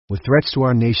With threats to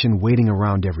our nation waiting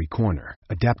around every corner,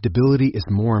 adaptability is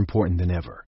more important than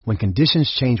ever. When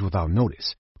conditions change without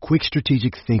notice, quick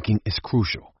strategic thinking is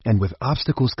crucial. And with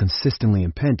obstacles consistently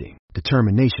impending,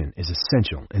 determination is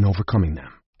essential in overcoming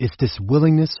them. It's this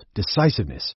willingness,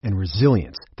 decisiveness, and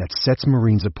resilience that sets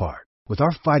Marines apart. With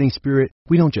our fighting spirit,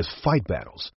 we don't just fight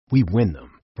battles, we win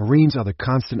them. Marines are the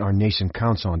constant our nation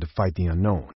counts on to fight the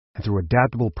unknown. And through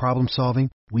adaptable problem solving,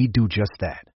 we do just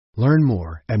that. Learn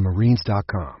more at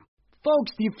marines.com.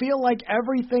 Folks, do you feel like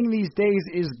everything these days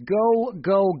is go,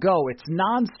 go, go? It's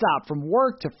nonstop, from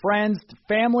work to friends to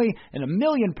family and a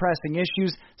million pressing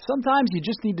issues. Sometimes you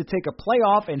just need to take a play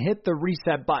off and hit the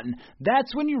reset button.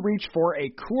 That's when you reach for a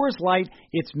Coors Light.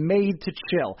 It's made to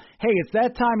chill. Hey, it's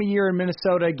that time of year in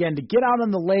Minnesota again to get out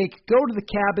on the lake, go to the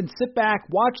cabin, sit back,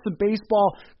 watch the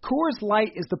baseball. Coors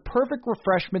Light is the perfect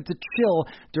refreshment to chill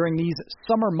during these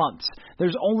summer months.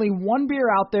 There's only one beer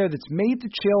out there that's made to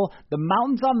chill. The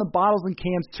mountains on the bottom and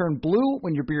cans turn blue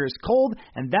when your beer is cold,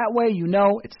 and that way you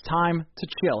know it's time to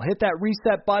chill. Hit that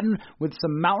reset button with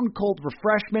some mountain cold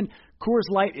refreshment. Coors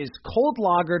Light is cold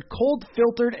lagered, cold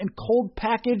filtered, and cold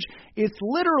packaged. It's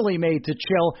literally made to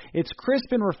chill. It's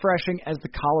crisp and refreshing as the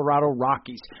Colorado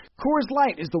Rockies. Coors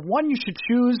Light is the one you should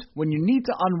choose when you need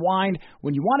to unwind,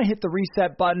 when you want to hit the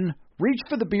reset button. Reach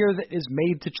for the beer that is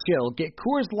made to chill. Get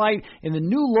Coors Light in the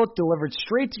new look delivered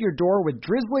straight to your door with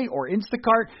Drizzly or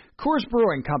Instacart. Coors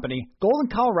Brewing Company, Golden,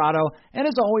 Colorado, and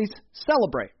as always,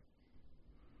 celebrate.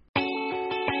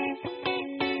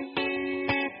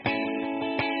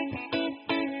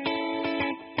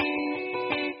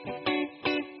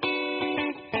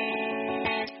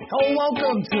 Hello,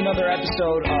 welcome to another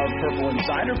episode of Purple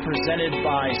Insider presented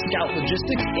by Scout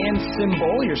Logistics and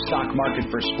Symbol, your stock market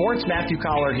for sports. Matthew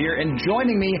Collar here, and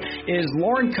joining me is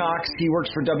Lorin Cox. He works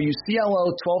for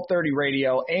WCLO 1230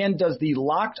 Radio and does the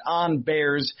Locked On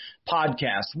Bears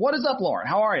podcast. What is up, Lorin?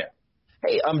 How are you?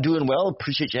 Hey, I'm doing well.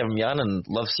 Appreciate you having me on and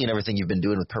love seeing everything you've been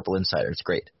doing with Purple Insider. It's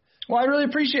great. Well, I really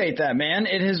appreciate that, man.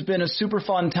 It has been a super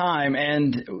fun time,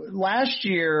 and last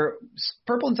year,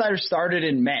 Purple Insider started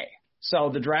in May.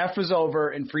 So the draft was over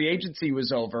and free agency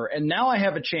was over, and now I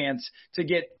have a chance to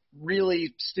get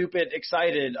really stupid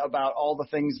excited about all the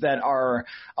things that are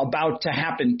about to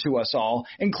happen to us all,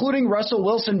 including Russell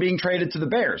Wilson being traded to the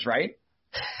Bears, right?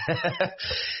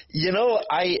 You know,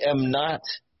 I am not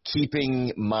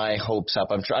keeping my hopes up.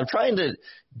 I'm trying to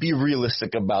be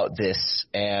realistic about this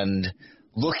and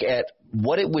look at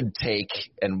what it would take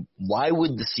and why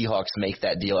would the Seahawks make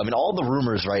that deal. I mean, all the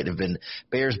rumors, right, have been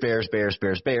Bears, Bears, Bears,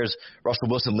 Bears, Bears. Russell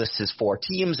Wilson lists his 4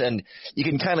 teams, and you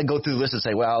can kind of go through the list and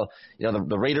say, well, you know,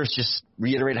 the Raiders just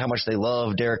reiterate how much they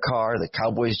love Derek Carr. The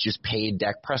Cowboys just paid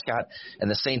Dak Prescott, and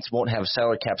the Saints won't have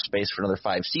salary cap space for another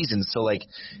 5 seasons. So, like,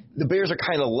 the Bears are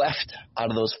kind of left out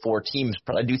of those 4 teams,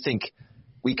 but I do think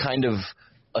we kind of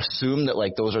assume that,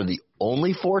 like, those are the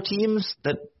only 4 teams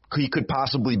that he could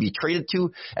possibly be traded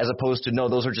to, as opposed to, no,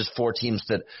 those are just 4 teams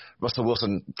that Russell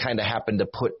Wilson kind of happened to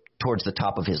put towards the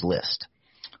top of his list.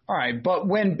 All right, but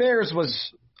when Bears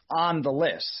was on the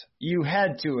list, you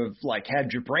had to have, like,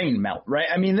 had your brain melt, right?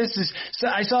 I mean,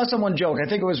 I saw someone joke, I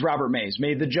think it was Robert Mays,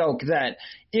 made the joke that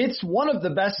it's one of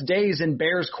the best days in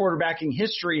Bears quarterbacking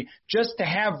history just to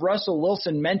have Russell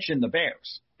Wilson mention the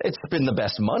Bears. It's been the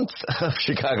best month of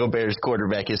Chicago Bears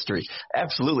quarterback history.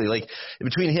 Absolutely. Like,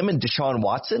 between him and Deshaun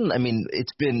Watson, I mean,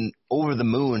 it's been over the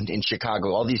moon in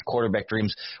Chicago, all these quarterback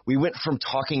dreams. We went from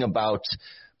talking about,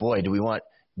 boy, do we want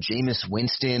Jameis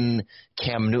Winston,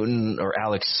 Cam Newton, or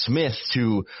Alex Smith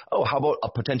to, oh, how about a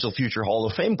potential future Hall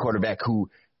of Fame quarterback who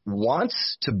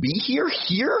wants to be here?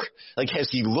 Like,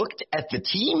 has he looked at the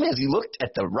team? Has he looked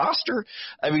at the roster?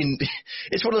 I mean,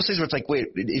 it's one of those things where it's like, wait,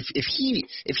 if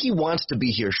he wants to be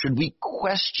here, should we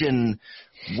question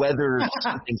whether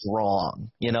something's wrong,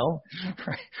 you know?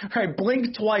 Right.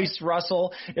 Blink twice,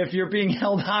 Russell, if you're being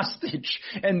held hostage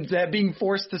and being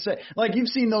forced to say, like, you've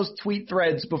seen those tweet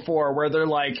threads before where they're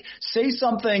like, say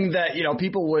something that, you know,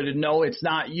 people would know it's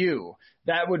not you.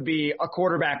 That would be a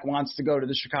quarterback wants to go to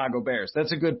the Chicago Bears.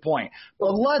 That's a good point.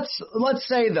 But let's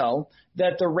say, though,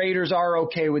 that the Raiders are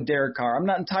okay with Derek Carr. I'm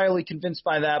not entirely convinced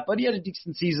by that, but he had a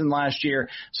decent season last year.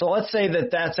 So let's say that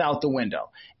that's out the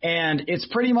window. And it's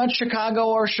pretty much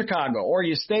Chicago, or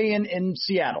you stay in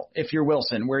Seattle if you're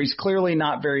Wilson, where he's clearly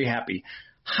not very happy.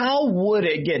 How would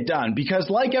it get done? Because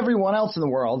like everyone else in the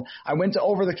world, I went to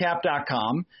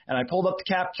overthecap.com and I pulled up the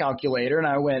cap calculator and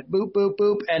I went boop, boop,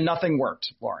 boop, and nothing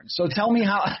worked, Lorin. So tell me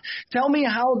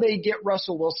how they get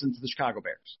Russell Wilson to the Chicago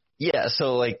Bears. Yeah,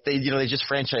 so like they just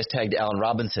franchise tagged Allen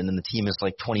Robinson, and the team is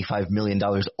like $25 million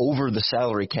over the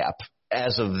salary cap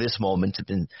as of this moment.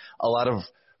 And a lot of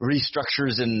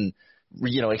restructures and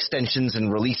extensions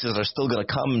and releases are still going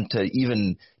to come to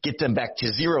even get them back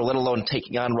to zero, let alone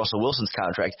taking on Russell Wilson's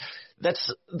contract.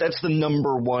 That's the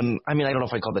number one. I mean, I don't know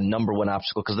if I call it the number one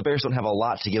obstacle because the Bears don't have a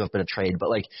lot to give up in a trade, but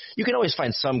like you can always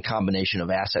find some combination of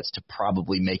assets to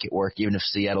probably make it work, even if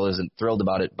Seattle isn't thrilled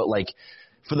about it. But like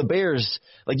for the Bears,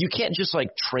 like you can't just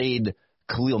like trade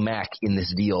Khalil Mack in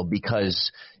this deal,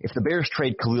 because if the Bears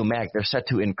trade Khalil Mack, they're set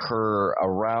to incur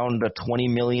around a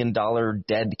 $20 million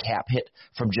dead cap hit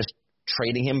from just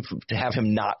trading him. To have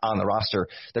him not on the roster,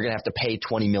 they're going to have to pay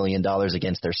 $20 million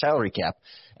against their salary cap.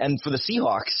 And for the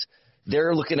Seahawks,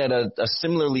 they're looking at a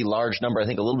similarly large number, I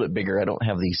think a little bit bigger. I don't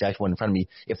have the exact one in front of me.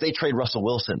 If they trade Russell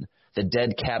Wilson, the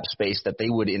dead cap space that they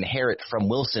would inherit from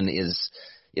Wilson is,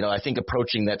 I think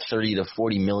approaching that $30 to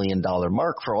 $40 million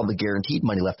mark for all the guaranteed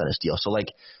money left on this deal. So, like,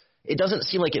 it doesn't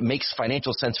seem like it makes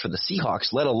financial sense for the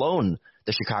Seahawks, let alone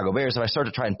the Chicago Bears. If I start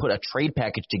to try and put a trade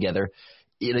package together,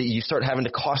 you start having to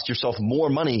cost yourself more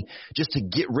money just to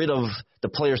get rid of the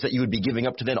players that you would be giving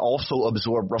up to then also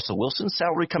absorb Russell Wilson's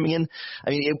salary coming in.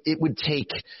 I mean, it would take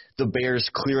the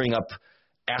Bears clearing up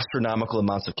astronomical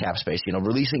amounts of cap space,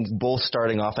 releasing both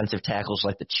starting offensive tackles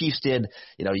like the Chiefs did.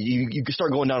 You could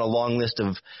start going down a long list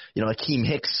of, Akeem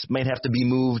Hicks might have to be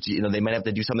moved. They might have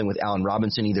to do something with Allen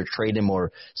Robinson, either trade him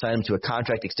or sign him to a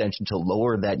contract extension to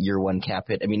lower that year one cap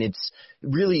hit. I mean, it's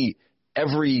really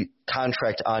every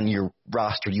contract on your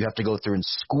roster. You have to go through and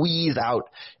squeeze out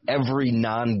every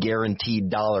non-guaranteed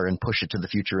dollar and push it to the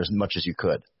future as much as you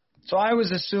could. So I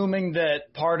was assuming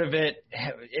that part of it,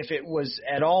 if it was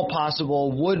at all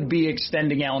possible, would be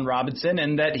extending Allen Robinson,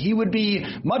 and that he would be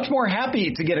much more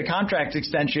happy to get a contract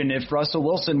extension if Russell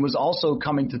Wilson was also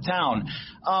coming to town.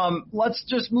 Let's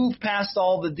just move past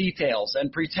all the details and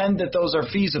pretend that those are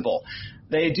feasible.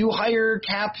 They do hire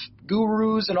cap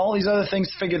gurus and all these other things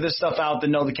to figure this stuff out that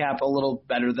know the cap a little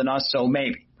better than us, so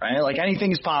maybe. Right? Like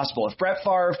anything is possible. If Brett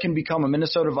Favre can become a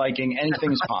Minnesota Viking,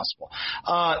 anything is possible.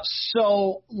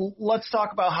 So let's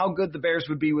talk about how good the Bears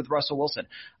would be with Russell Wilson.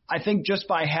 I think just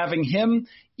by having him,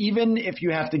 even if you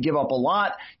have to give up a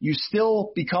lot, you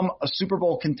still become a Super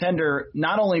Bowl contender,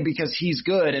 not only because he's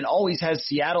good and always has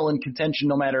Seattle in contention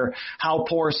no matter how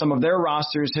poor some of their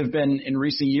rosters have been in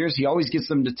recent years. He always gets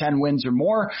them to 10 wins or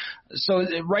more. So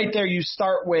right there you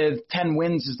start with 10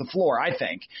 wins as the floor, I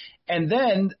think. And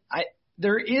then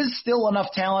there is still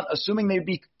enough talent, assuming they'd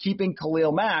be keeping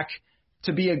Khalil Mack,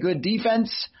 to be a good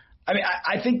defense. I mean,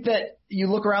 I think that you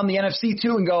look around the NFC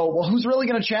too and go, well, who's really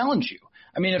going to challenge you?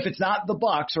 I mean, if it's not the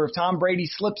Bucs or if Tom Brady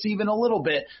slips even a little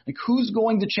bit, like who's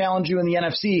going to challenge you in the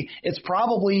NFC? It's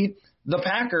probably the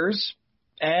Packers,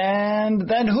 and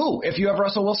then who if you have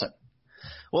Russell Wilson?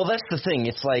 Well, that's the thing.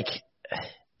 It's like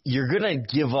you're going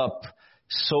to give up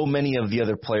so many of the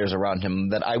other players around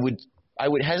him that I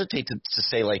would hesitate to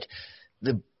say like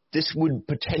this would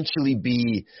potentially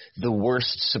be the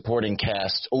worst supporting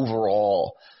cast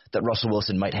overall that Russell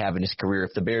Wilson might have in his career.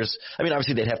 If the Bears, I mean,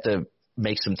 obviously they'd have to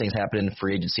make some things happen in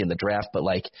free agency and the draft, but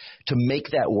like to make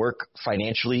that work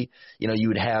financially, you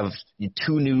would have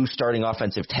 2 new starting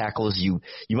offensive tackles. You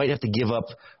might have to give up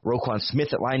Roquan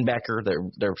Smith at linebacker,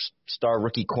 their star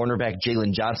rookie cornerback,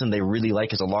 Jalen Johnson, they really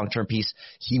like as a long-term piece.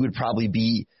 He would probably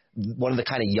be one of the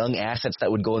kind of young assets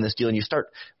that would go in this deal, and you start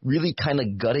really kind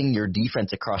of gutting your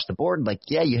defense across the board. Like,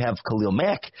 yeah, you have Khalil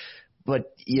Mack,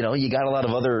 but, you got a lot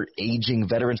of other aging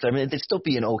veterans. I mean, they'd still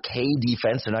be an okay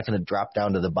defense. They're not going to drop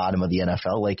down to the bottom of the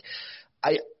NFL. Like,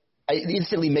 it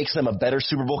instantly makes them a better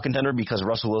Super Bowl contender because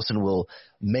Russell Wilson will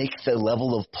make the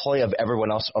level of play of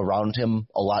everyone else around him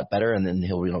a lot better, and then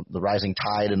he'll, the rising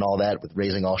tide and all that with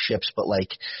raising all ships. But, like,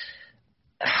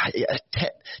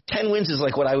 10 wins is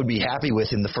like what I would be happy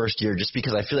with in the first year, just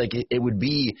because I feel like it would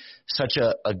be such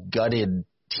a gutted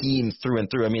team through and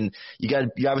through. I mean, you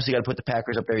obviously got to put the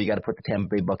Packers up there. You got to put the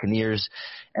Tampa Bay Buccaneers,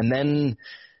 and then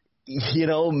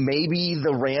maybe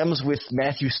the Rams with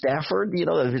Matthew Stafford.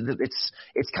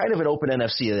 It's kind of an open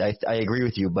NFC. I agree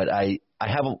with you, but I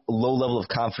have a low level of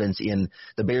confidence in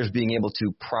the Bears being able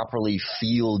to properly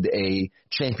field a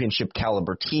championship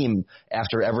caliber team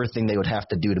after everything they would have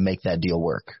to do to make that deal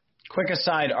work. Quick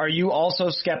aside, are you also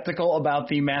skeptical about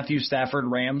the Matthew Stafford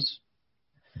Rams?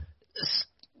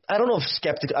 I don't know if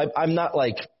skeptical. I'm not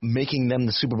like making them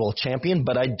the Super Bowl champion,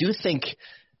 but I do think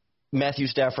Matthew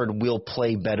Stafford will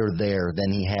play better there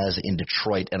than he has in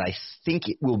Detroit, and I think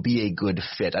it will be a good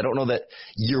fit. I don't know that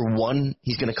year one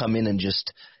he's going to come in and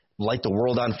just light the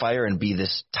world on fire and be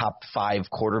this top 5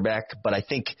 quarterback, but I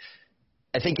think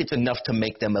it's enough to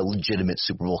make them a legitimate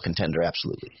Super Bowl contender,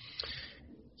 absolutely.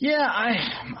 Yeah,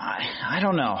 I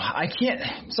don't know. I can't.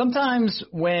 Sometimes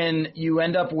when you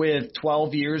end up with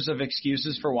 12 years of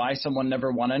excuses for why someone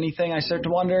never won anything, I start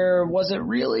to wonder, was it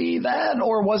really that?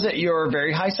 Or was it your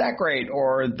very high sack rate,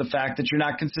 or the fact that you're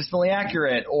not consistently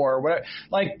accurate, or what?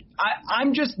 Like,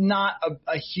 I'm just not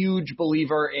a huge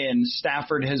believer in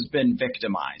Stafford has been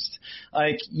victimized.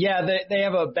 Like, yeah, they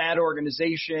have a bad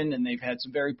organization and they've had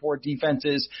some very poor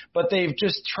defenses, but they've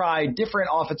just tried different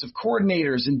offensive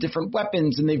coordinators and different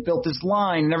weapons, and they've built this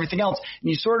line and everything else, and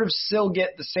you sort of still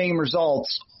get the same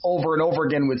results over and over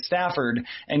again with Stafford,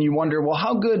 and you wonder, well,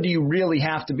 how good do you really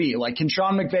have to be? Like, can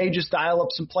Sean McVay just dial up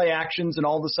some play actions and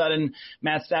all of a sudden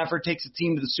Matt Stafford takes a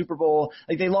team to the Super Bowl?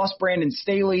 Like, they lost Brandon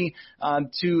Staley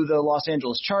to the Los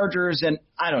Angeles Chargers, and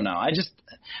I don't know.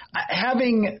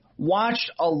 Having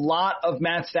watched a lot of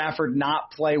Matt Stafford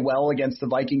not play well against the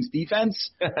Vikings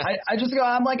defense, I just go,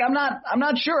 I'm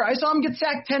not sure. I saw him get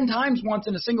sacked 10 times once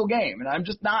in a single game, and I'm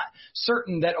just not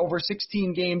certain that over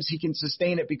 16 games he can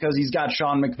sustain it because he's got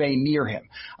Sean McVay near him.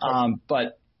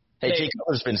 But hey, Jake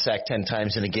Cutler's been sacked 10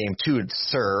 times in a game too,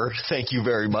 sir. Thank you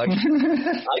very much.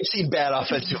 I've seen bad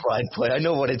offensive line play. I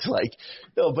know what it's like.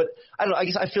 No, but I don't know. I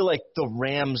guess I feel like the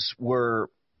Rams were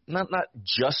not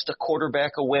just a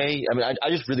quarterback away. I mean, I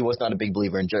just really was not a big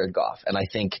believer in Jared Goff, and I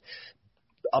think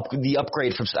the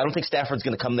upgrade from – I don't think Stafford's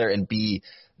going to come there and be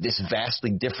this vastly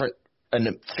different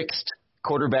and fixed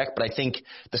quarterback, but I think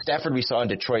the Stafford we saw in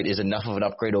Detroit is enough of an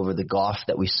upgrade over the Goff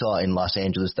that we saw in Los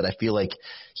Angeles that I feel like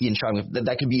he and Sean,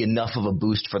 that could be enough of a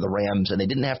boost for the Rams, and they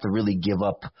didn't have to really give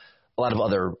up a lot of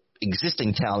other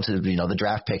existing talents. You know, the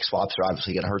draft pick swaps are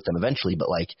obviously going to hurt them eventually, but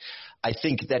like I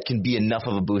think that can be enough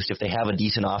of a boost if they have a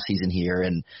decent offseason here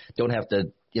and don't have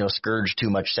to, you know, scourge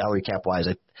too much salary cap wise.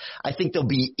 I think they'll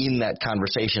be in that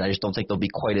conversation. I just don't think they'll be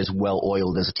quite as well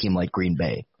oiled as a team like Green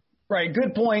Bay. Right,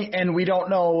 good point. And we don't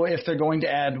know if they're going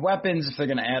to add weapons, if they're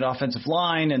going to add offensive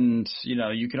line, and you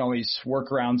know, you can always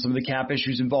work around some of the cap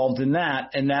issues involved in that,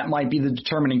 and that might be the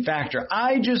determining factor.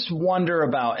 I just wonder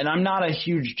about, and I'm not a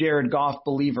huge Jared Goff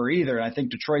believer either. I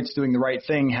think Detroit's doing the right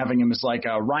thing, having him as like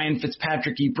a Ryan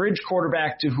Fitzpatrick-y bridge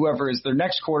quarterback to whoever is their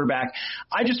next quarterback.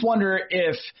 I just wonder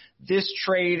if this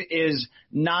trade is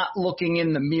not looking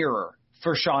in the mirror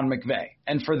for Sean McVay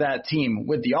and for that team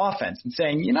with the offense and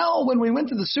saying, you know, when we went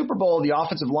to the Super Bowl, the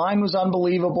offensive line was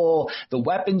unbelievable. The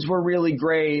weapons were really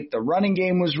great. The running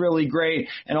game was really great.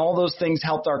 And all those things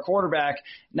helped our quarterback.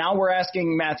 Now we're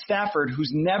asking Matt Stafford,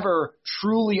 who's never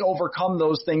truly overcome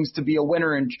those things, to be a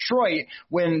winner in Detroit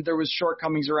when there was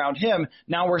shortcomings around him.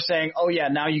 Now we're saying, oh yeah,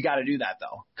 now you got to do that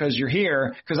though, because you're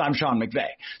here, because I'm Sean McVay.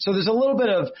 So there's a little bit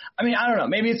of, I mean, I don't know,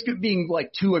 maybe it's being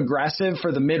like too aggressive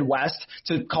for the Midwest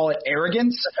to call it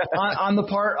arrogance on the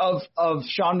part of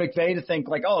Sean McVay to think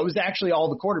like, oh, it was actually all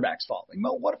the quarterback's fault. Like,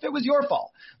 well, what if it was your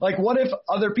fault? Like, what if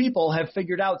other people have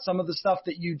figured out some of the stuff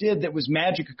that you did that was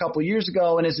magic a couple of years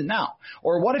ago and isn't now?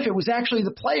 Or what if it was actually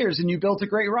the players and you built a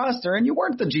great roster and you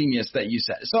weren't the genius that you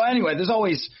said? So anyway, there's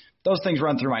always those things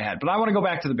run through my head. But I want to go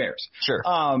back to the Bears. Sure.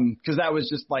 Because that was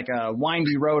just like a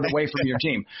windy road away from your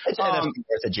team. It's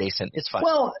adjacent. It's fine.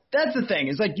 Well, that's the thing.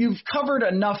 Is like you've covered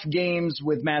enough games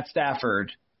with Matt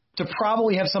Stafford to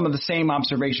probably have some of the same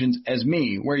observations as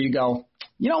me, where you go,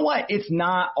 you know what? It's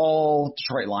not all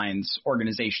Detroit Lions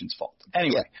organization's fault.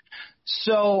 Anyway,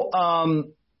 so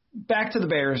back to the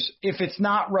Bears. If it's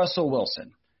not Russell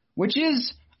Wilson, which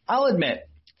is, I'll admit,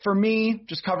 for me,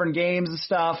 just covering games and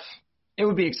stuff, it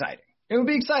would be exciting. It would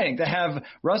be exciting to have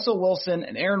Russell Wilson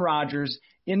and Aaron Rodgers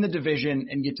in the division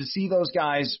and get to see those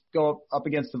guys go up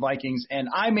against the Vikings. And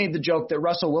I made the joke that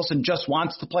Russell Wilson just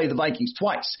wants to play the Vikings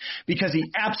twice because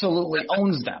he absolutely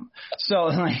owns them. So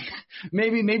like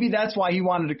maybe that's why he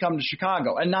wanted to come to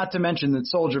Chicago. And not to mention that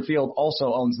Soldier Field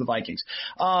also owns the Vikings.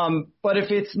 But if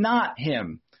it's not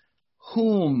him,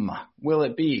 whom will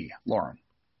it be, Lauren?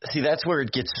 See, that's where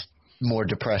it gets more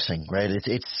depressing, right?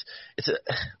 It's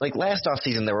like last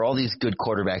offseason there were all these good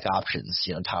quarterback options,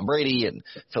 you know, Tom Brady and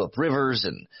Phillip Rivers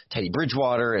and Teddy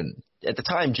Bridgewater, and at the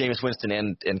time Jameis Winston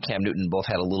and Cam Newton both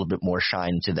had a little bit more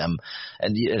shine to them,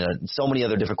 and you know, so many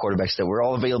other different quarterbacks that were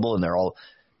all available, and they're all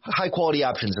high quality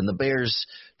options. And the Bears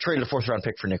traded a 4th round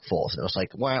pick for Nick Foles, and it was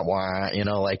like wah, you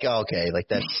know, like, oh, okay, like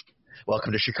that's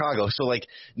welcome to Chicago. So like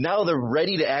now they're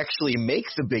ready to actually make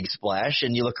the big splash,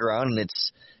 and you look around and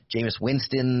it's Jameis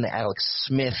Winston, Alex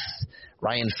Smith,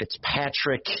 Ryan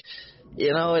Fitzpatrick,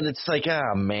 you know, and it's like,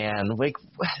 oh man, like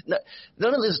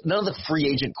none of the free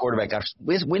agent quarterback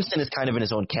options. Winston is kind of in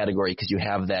his own category because you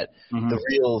have that the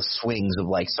real swings of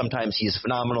like sometimes he is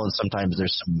phenomenal and sometimes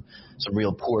there's some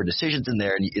real poor decisions in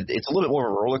there, and it's a little bit more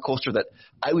of a roller coaster that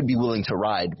I would be willing to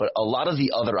ride. But a lot of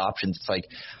the other options, it's like,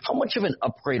 how much of an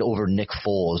upgrade over Nick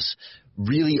Foles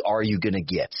really are you going to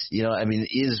get? You know, I mean,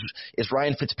 is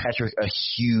Ryan Fitzpatrick a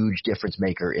huge difference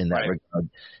maker in that regard?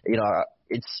 You know,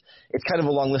 it's kind of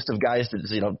a long list of guys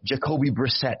that's, you know, Jacoby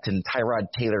Brissett and Tyrod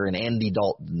Taylor and Andy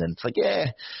Dalton. And it's like,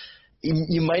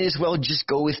 you might as well just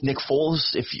go with Nick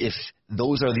Foles if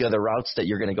those are the other routes that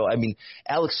you're going to go. I mean,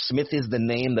 Alex Smith is the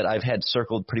name that I've had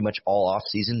circled pretty much all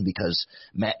offseason because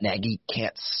Matt Nagy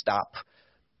can't stop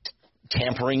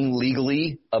tampering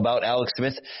legally about Alex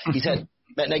Smith.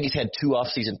 Matt Nagy's had 2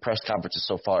 off-season press conferences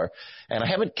so far, and I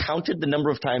haven't counted the number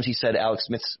of times he said Alex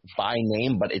Smith's by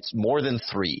name, but it's more than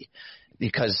 3.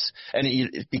 Because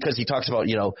he talks about,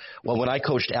 you know, well, when I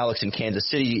coached Alex in Kansas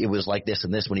City, it was like this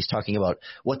and this, when he's talking about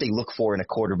what they look for in a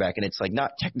quarterback. And it's like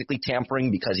not technically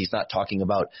tampering because he's not talking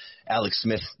about Alex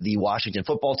Smith, the Washington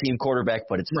football team quarterback,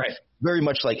 but it's very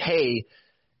much like, hey,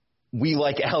 we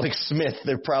like Alex Smith.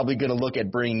 They're probably going to look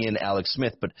at bringing in Alex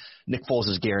Smith, but Nick Foles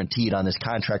is guaranteed on this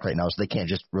contract right now, so they can't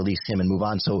just release him and move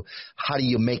on. So how do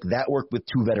you make that work with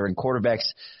 2 veteran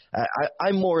quarterbacks?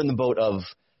 I'm more in the boat of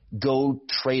go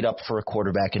trade up for a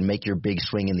quarterback and make your big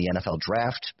swing in the NFL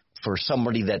draft for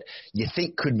somebody that you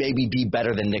think could maybe be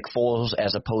better than Nick Foles,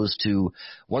 as opposed to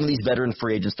one of these veteran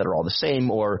free agents that are all the same,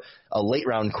 or a late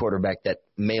round quarterback that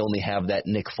may only have that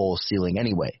Nick Foles ceiling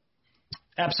anyway.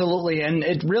 Absolutely, and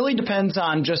it really depends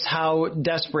on just how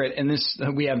desperate, and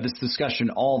we have this discussion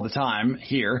all the time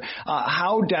here,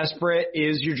 how desperate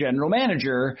is your general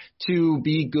manager to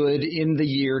be good in the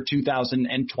year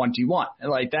 2021?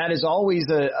 Like, that is always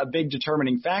a big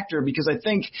determining factor, because I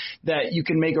think that you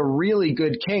can make a really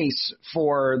good case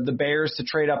for the Bears to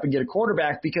trade up and get a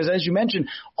quarterback, because as you mentioned,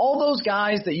 all those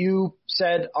guys that you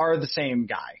said are the same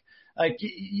guy. Like,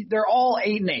 they're all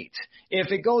 8-8.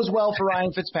 If it goes well for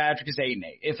Ryan Fitzpatrick, it's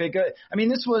 8-8.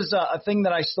 This was a thing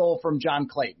that I stole from John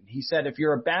Clayton. He said, if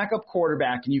you're a backup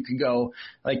quarterback and you can go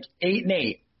like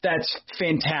 8-8, that's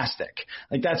fantastic.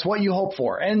 Like, that's what you hope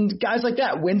for. And guys like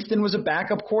that, Winston was a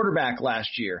backup quarterback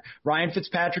last year. Ryan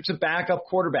Fitzpatrick's a backup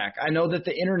quarterback. I know that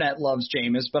the internet loves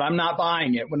Jameis, but I'm not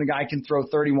buying it when a guy can throw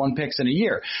 31 picks in a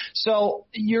year. So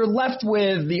you're left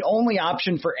with the only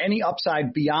option for any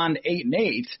upside beyond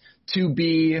 8-8 to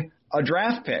be a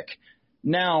draft pick.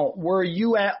 Now, were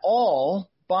you at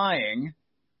all buying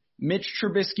Mitch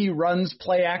Trubisky runs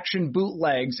play action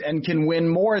bootlegs and can win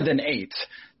more than 8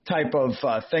 type of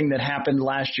thing that happened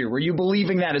last year? Were you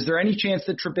believing that? Is there any chance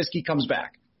that Trubisky comes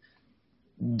back?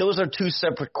 Those are 2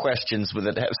 separate questions with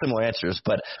similar answers,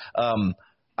 but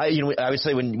I would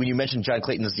say when you mentioned John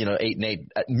Clayton's 8-8,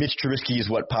 Mitch Trubisky is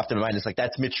what popped in my mind. It's like,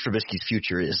 that's Mitch Trubisky's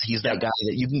future. He's that guy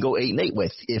that you can go 8-8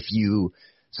 with if you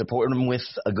support him with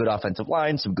a good offensive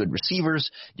line, some good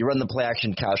receivers. You run the play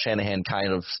action Kyle Shanahan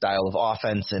kind of style of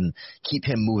offense and keep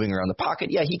him moving around the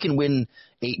pocket. Yeah, he can win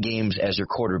 8 games as your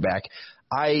quarterback.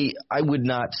 I would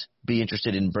not be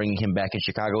interested in bringing him back in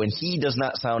Chicago, and he does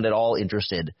not sound at all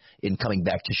interested in coming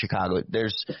back to Chicago.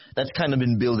 That's kind of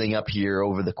been building up here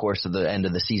over the course of the end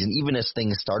of the season. Even as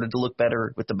things started to look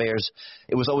better with the Bears,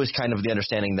 it was always kind of the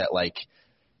understanding that, like,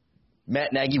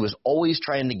 Matt Nagy was always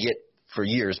trying to get, for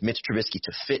years, Mitch Trubisky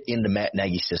to fit into Matt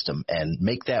Nagy's system and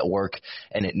make that work,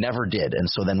 and it never did. And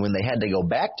so then when they had to go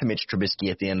back to Mitch Trubisky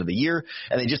at the end of the year,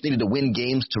 and they just needed to win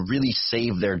games to really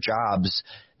save their jobs,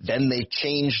 then they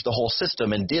changed the whole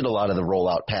system and did a lot of the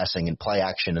rollout passing and play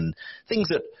action and things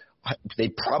that they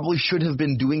probably should have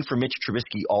been doing for Mitch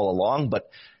Trubisky all along, but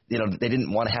they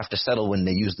didn't want to have to settle when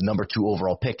they used the number 2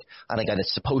 overall pick on a guy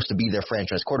that's supposed to be their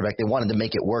franchise quarterback. They wanted to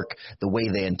make it work the way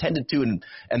they intended to,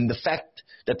 and the fact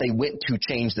that they went to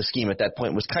change the scheme at that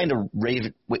point was kind of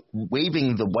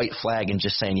waving the white flag and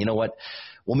just saying, you know what,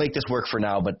 we'll make this work for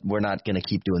now, but we're not going to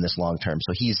keep doing this long term.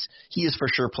 So he is for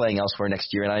sure playing elsewhere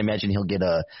next year, and I imagine he'll get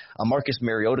a Marcus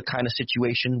Mariota kind of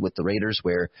situation with the Raiders,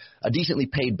 where a decently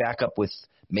paid backup with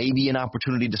maybe an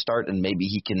opportunity to start, and maybe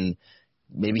he can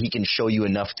show you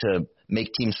enough to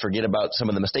make teams forget about some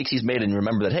of the mistakes he's made and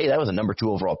remember that, hey, that was a number 2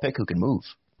 overall pick who can move.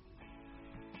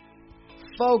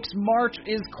 Folks, March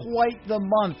is quite the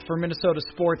month for Minnesota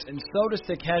sports, and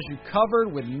SotaStick has you covered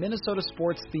with Minnesota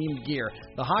sports-themed gear.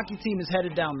 The hockey team is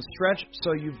headed down the stretch,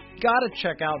 so you've got to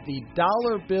check out the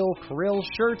Dollar Bill Krill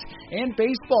shirts, and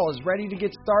baseball is ready to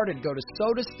get started. Go to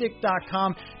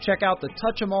SotaStick.com, check out the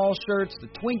Touch 'em All shirts, the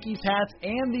Twinkies hats,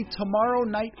 and the Tomorrow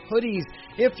Night hoodies.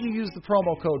 If you use the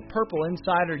promo code Purple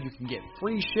Insider, you can get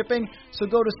free shipping, so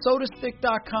go to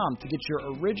SotaStick.com to get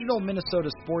your original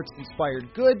Minnesota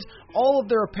sports-inspired goods. All of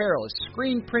their apparel is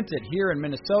screen printed here in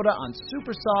Minnesota on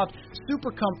super soft,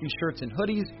 super comfy shirts and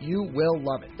hoodies. You will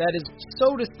love it. That is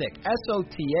SotaStick,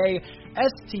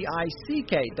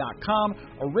 SotaStick.com.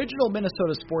 Original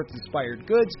Minnesota sports inspired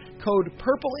goods. Code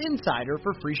Purple Insider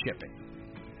for free shipping.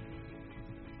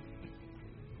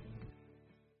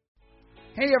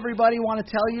 Hey everybody, want to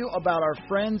tell you about our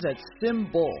friends at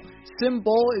SimBull.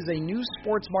 SimBull is a new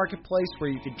sports marketplace where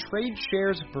you can trade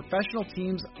shares of professional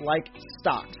teams like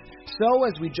stocks. So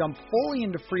as we jump fully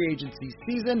into free agency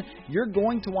season, you're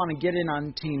going to want to get in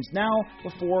on teams now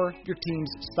before your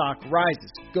team's stock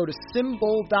rises. Go to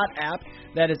simbull.app,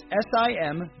 that is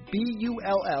SIMBULL.app.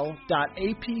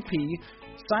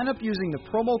 Sign up using the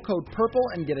promo code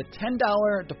PURPLE and get a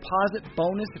 $10 deposit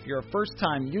bonus if you're a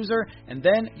first-time user, and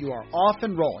then you are off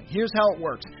and rolling. Here's how it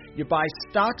works. You buy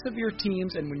stocks of your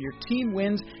teams, and when your team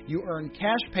wins, you earn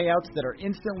cash payouts that are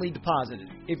instantly deposited.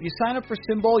 If you sign up for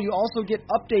SimBull, you also get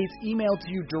updates emailed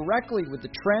to you directly with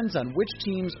the trends on which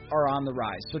teams are on the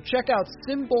rise. So check out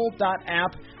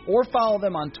simbull.app or follow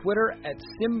them on Twitter at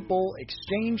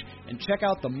SimBullExchange and check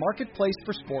out the marketplace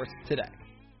for sports today.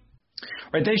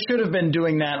 Right, they should have been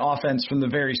doing that offense from the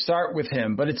very start with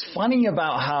him. But it's funny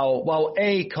about how, well,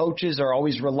 coaches are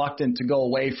always reluctant to go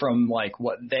away from like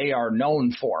what they are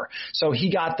known for. So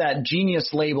he got that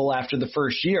genius label after the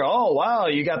first year. Oh, wow,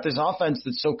 you got this offense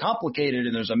that's so complicated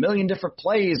and there's a million different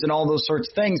plays and all those sorts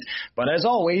of things. But as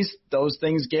always, those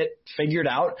things get figured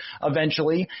out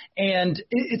eventually. And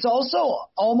it's also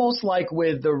almost like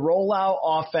with the rollout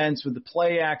offense, with the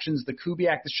play actions, the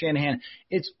Kubiak, the Shanahan,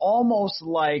 it's almost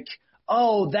like,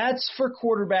 oh, that's for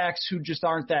quarterbacks who just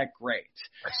aren't that great.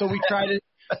 So we try to,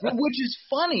 which is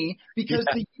funny because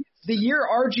the year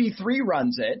RG3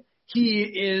 runs it, he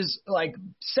is like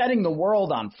setting the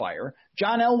world on fire.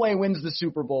 John Elway wins the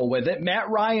Super Bowl with it. Matt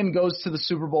Ryan goes to the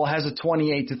Super Bowl, has a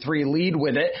 28-3 lead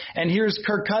with it. And here's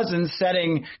Kirk Cousins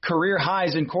setting career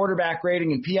highs in quarterback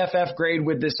rating and PFF grade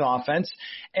with this offense.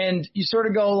 And you sort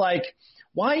of go like,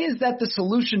 why is that the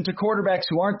solution to quarterbacks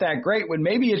who aren't that great when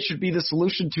maybe it should be the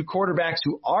solution to quarterbacks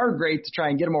who are great to try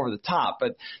and get them over the top?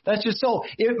 But that's just so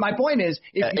 – my point is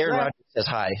 – Aaron Rodgers says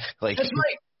hi. Like, that's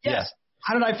right. Yes. Yeah.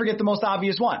 How did I forget the most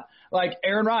obvious one? Like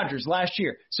Aaron Rodgers last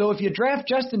year. So if you draft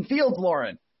Justin Fields,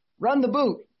 Lauren, run the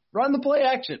boot, run the play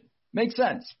action. Makes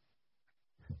sense.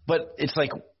 But it's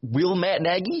like, will Matt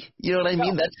Nagy? You know what I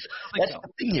mean? That's the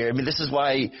thing here. I mean, this is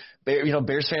why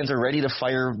Bears fans are ready to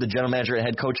fire the general manager and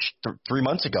head coach 3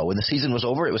 months ago. When the season was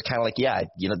over, it was kind of like,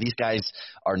 these guys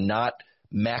are not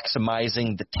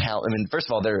maximizing the talent. I mean, first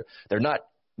of all, they're not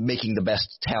making the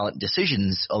best talent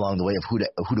decisions along the way of who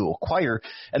to acquire.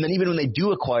 And then even when they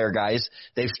do acquire guys,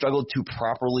 they've struggled to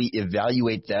properly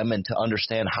evaluate them and to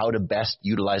understand how to best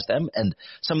utilize them. And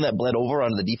some of that bled over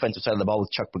on the defensive side of the ball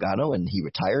with Chuck Pagano, and he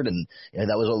retired. And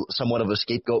that was somewhat of a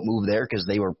scapegoat move there because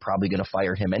they were probably going to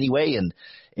fire him anyway. And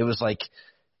it was like,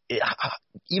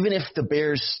 even if the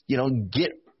Bears,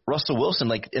 get Russell Wilson,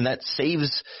 and that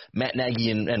saves Matt Nagy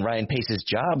and Ryan Pace's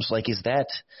jobs,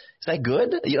 is that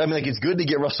good? I mean, it's good to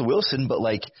get Russell Wilson, but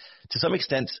to some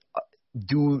extent,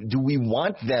 do we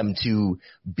want them to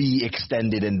be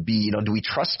extended and do we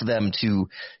trust them to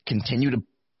continue to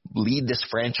lead this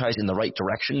franchise in the right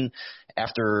direction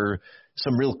after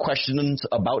some real questions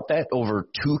about that over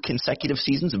 2 consecutive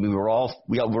seasons? I mean, we're all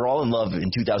in love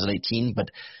in 2018, but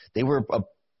they were a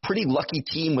pretty lucky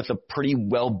team with a pretty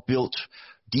well-built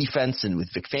defense and with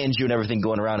Vic Fangio and everything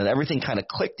going around, and everything kind of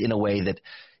clicked in a way that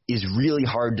is really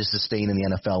hard to sustain in the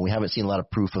NFL. We haven't seen a lot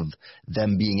of proof of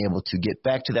them being able to get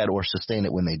back to that or sustain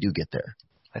it when they do get there.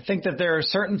 I think that there are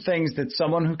certain things that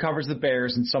someone who covers the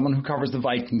Bears and someone who covers the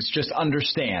Vikings just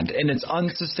understand, and it's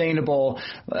unsustainable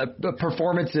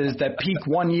performances that peak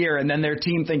one year and then their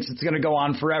team thinks it's going to go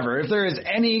on forever. If there is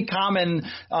any common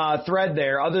thread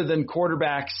there other than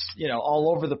quarterbacks,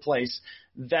 all over the place,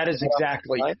 that is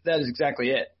exactly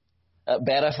it.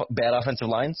 Bad offensive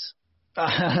lines.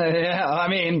 Yeah, I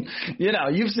mean,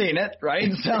 you've seen it,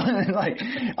 right? So,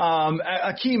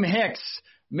 Akeem Hicks,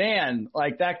 man,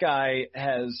 that guy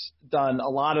has done a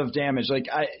lot of damage.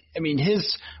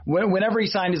 Whenever he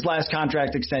signed his last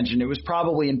contract extension, it was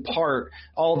probably in part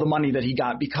all the money that he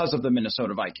got because of the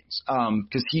Minnesota Vikings,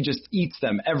 because he just eats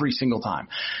them every single time.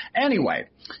 Anyway,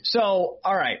 so,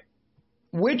 all right.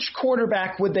 Which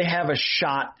quarterback would they have a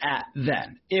shot at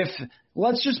then?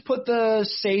 Let's just put the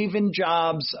saving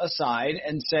jobs aside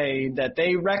and say that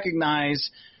they recognize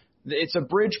it's a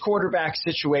bridge quarterback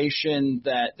situation,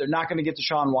 that they're not going to get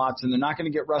Deshaun Watson, they're not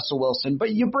going to get Russell Wilson,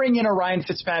 but you bring in a Ryan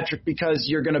Fitzpatrick because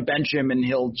you're going to bench him and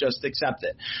he'll just accept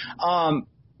it.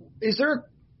 Is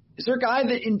there a guy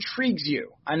that intrigues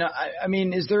you? I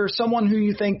mean, is there someone who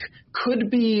you think could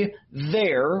be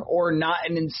there or not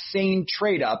an insane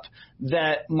trade up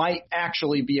that might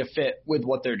actually be a fit with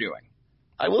what they're doing?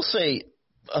 I will say,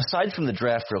 aside from the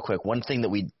draft real quick, one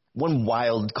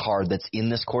wild card that's in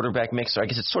this quarterback mix, or I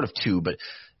guess it's sort of 2, but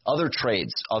Other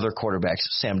trades, other quarterbacks.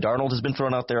 Sam Darnold has been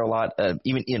thrown out there a lot.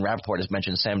 Even Ian Rappaport has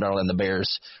mentioned Sam Darnold and the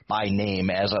Bears by name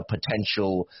as a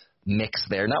potential mix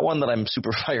there. Not one that I'm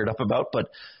super fired up about, but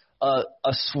a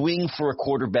swing for a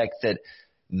quarterback that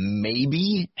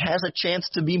maybe has a chance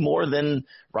to be more than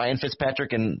Ryan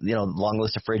Fitzpatrick and, long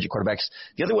list of free agent quarterbacks.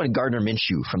 The other one, Gardner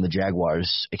Minshew from the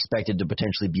Jaguars, expected to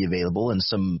potentially be available, and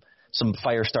some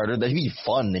fire starter that'd be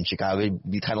fun in Chicago.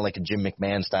 It'd be kind of like a Jim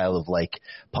McMahon style of like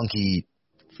punky,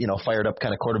 fired up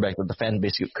kind of quarterback that the fan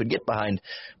base could get behind.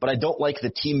 But I don't like the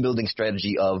team building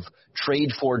strategy of trade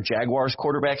for Jaguars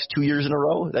quarterbacks 2 years in a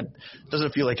row. That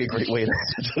doesn't feel like a great way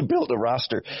to build a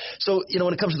roster. So,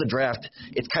 when it comes to the draft,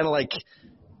 it's kind of like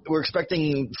we're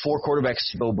expecting 4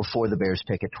 quarterbacks to go before the Bears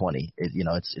pick at 20.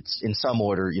 It's in some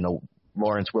order,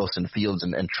 Lawrence, Wilson, Fields,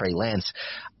 and Trey Lance.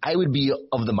 I would be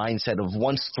of the mindset of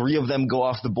once 3 of them go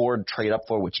off the board, trade up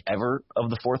for whichever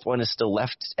of the 4th one is still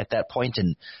left at that point,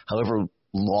 and however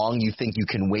long you think you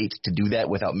can wait to do that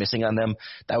without missing on them.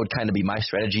 That would kind of be my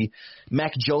strategy.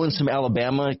 Mac Jones from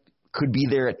Alabama could be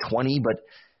there at 20, but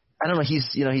I don't know.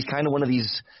 He's kind of one of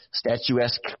these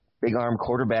statuesque big arm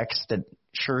quarterbacks that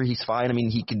sure he's fine. I mean,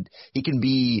 he can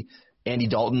be Andy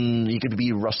Dalton. He could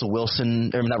be Russell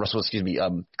Wilson, or not Russell, excuse me,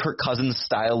 Kirk Cousins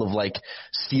style of like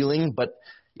stealing. But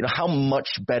how much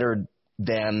better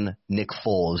than Nick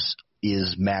Foles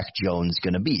is Mac Jones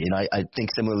going to be? And I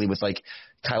think similarly with like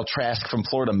Kyle Trask from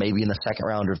Florida, maybe in the 2nd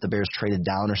round, or if the Bears traded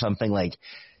down or something, like,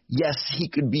 yes, he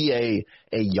could be a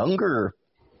younger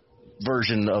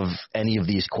version of any of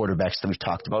these quarterbacks that we've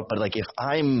talked about. But like, if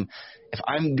I'm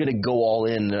going to go all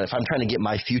in, if I'm trying to get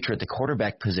my future at the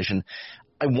quarterback position,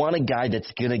 I want a guy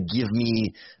that's going to give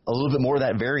me a little bit more of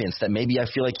that variance, that maybe I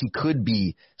feel like he could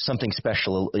be something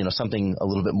special, something a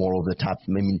little bit more over the top.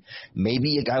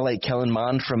 Maybe a guy like Kellen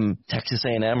Mond from Texas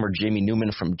A&M or Jamie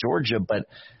Newman from Georgia, but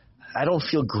I don't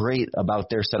feel great about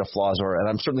their set of flaws, and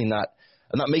I'm certainly not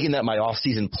making that my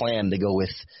off-season plan to go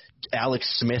with Alex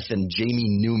Smith and Jamie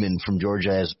Newman from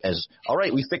Georgia as all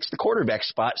right, we fixed the quarterback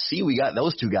spot. See, we got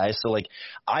those 2 guys. So like,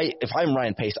 if I'm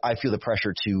Ryan Pace, I feel the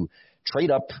pressure to trade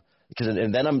up,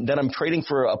 and then I'm trading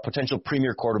for a potential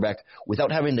premier quarterback without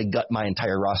having to gut my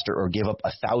entire roster or give up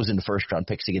 1,000 first-round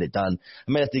picks to get it done.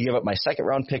 I might have to give up my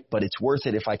 2nd-round pick, but it's worth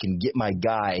it if I can get my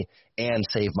guy and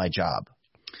save my job.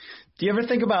 Do you ever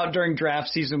think about during draft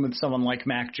season with someone like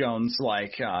Mac Jones,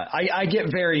 like I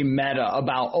get very meta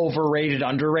about overrated,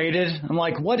 underrated. I'm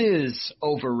like, what is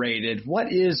overrated?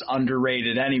 What is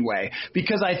underrated anyway?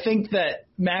 Because I think that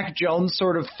Mac Jones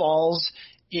sort of falls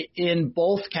in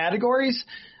both categories.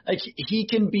 Like, he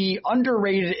can be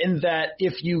underrated in that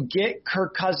if you get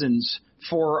Kirk Cousins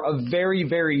for a very,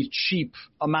 very cheap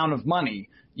amount of money,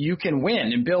 you can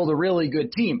win and build a really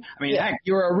good team. I mean, heck,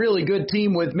 you're a really good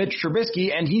team with Mitch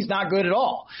Trubisky, and he's not good at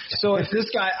all. So if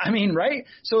this guy, right?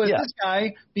 So if this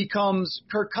guy becomes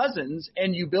Kirk Cousins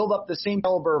and you build up the same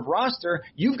caliber of roster,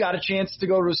 you've got a chance to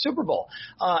go to a Super Bowl.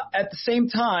 At the same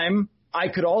time, I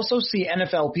could also see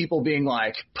NFL people being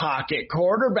like, pocket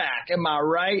quarterback, am I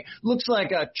right? Looks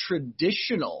like a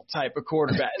traditional type of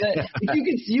quarterback.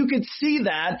 You could see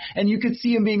that, and you could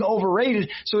see him being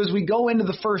overrated. So as we go into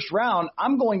the 1st round,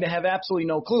 I'm going to have absolutely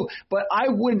no clue. But I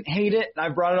wouldn't hate it, and I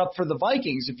brought it up for the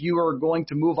Vikings. If you are going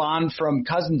to move on from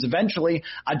Cousins eventually,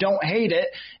 I don't hate it,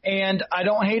 and I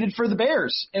don't hate it for the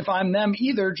Bears if I'm them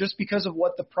either, just because of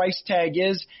what the price tag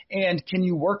is, and can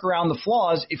you work around the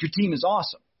flaws if your team is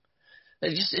awesome?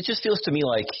 It just feels to me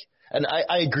like, and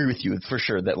I agree with you for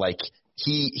sure that like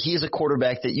he is a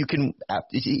quarterback that you can.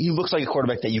 He looks like a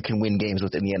quarterback that you can win games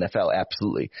with in the NFL.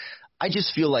 Absolutely. I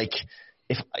just feel like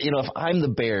if I'm the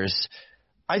Bears,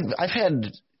 I've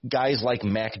had guys like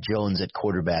Mac Jones at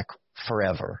quarterback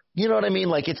forever. You know what I mean?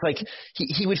 Like, it's like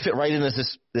he would fit right in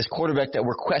as this quarterback that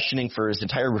we're questioning for his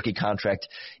entire rookie contract.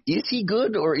 Is he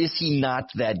good, or is he not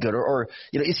that good, or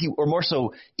is he, or more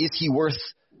so, is he worth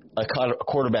a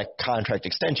quarterback contract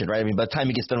extension, right? I mean, by the time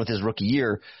he gets done with his rookie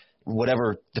year,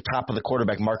 whatever the top of the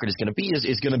quarterback market is going to be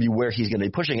is going to be where he's going to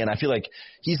be pushing. And I feel like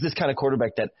he's this kind of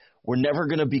quarterback that we're never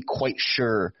going to be quite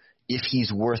sure if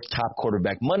he's worth top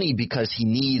quarterback money because he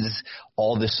needs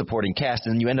all this supporting cast.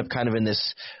 And you end up kind of in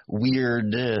this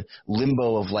weird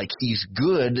limbo of like, he's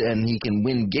good and he can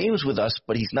win games with us,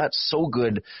 but he's not so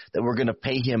good that we're going to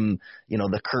pay him,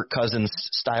 the Kirk Cousins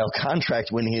style contract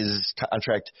when his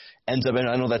contract ends up. And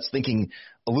I know that's thinking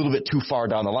a little bit too far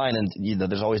down the line. And,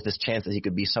 there's always this chance that he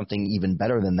could be something even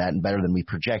better than that and better than we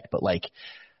project. But like,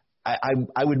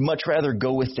 I would much rather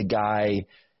go with the guy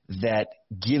that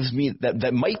gives me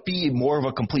that might be more of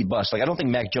a complete bust. Like, I don't think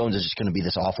Mac Jones is just going to be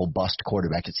this awful bust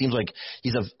quarterback. It seems like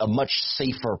he's a much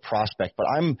safer prospect, but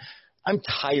I'm I'm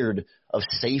tired of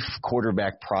safe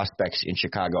quarterback prospects in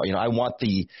Chicago. I want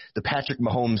the Patrick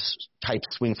Mahomes type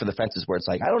swing for the fences where it's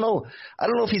like, I don't know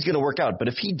if he's going to work out, but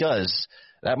if he does,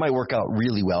 that might work out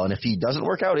really well. And if he doesn't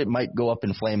work out, it might go up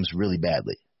in flames really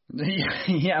badly.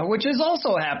 Yeah, which has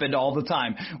also happened all the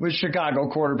time with Chicago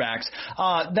quarterbacks.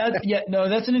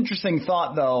 That's an interesting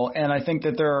thought, though, and I think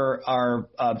that there are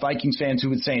Vikings fans who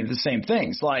would say the same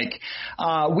things. Like,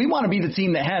 we want to be the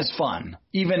team that has fun,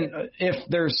 even if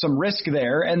there's some risk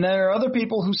there. And there are other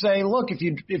people who say, look, if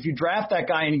you draft that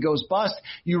guy and he goes bust,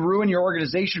 you ruin your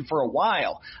organization for a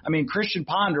while. I mean, Christian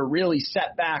Ponder really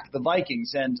set back the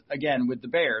Vikings, and again with the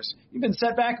Bears, you've been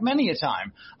set back many a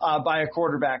time by a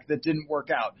quarterback that didn't work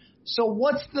out. So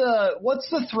what's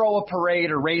the throw a parade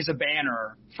or raise a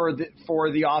banner for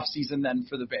the off season then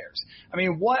for the Bears? I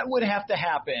mean, what would have to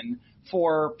happen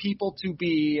for people to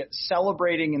be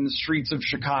celebrating in the streets of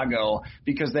Chicago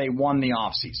because they won the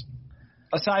off season?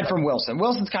 Aside from Wilson.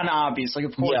 Wilson's kind of obvious. Like,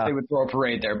 of course they would throw a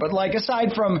parade there. But like,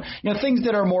 aside from, things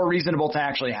that are more reasonable to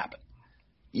actually happen.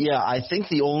 Yeah, I think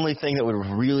the only thing that would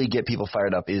really get people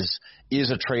fired up is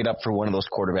a trade up for one of those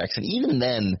quarterbacks. And even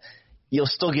then, you'll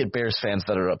still get Bears fans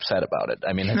that are upset about it.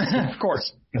 I mean, of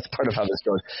course, that's part of how this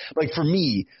goes. Like, for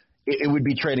me, it would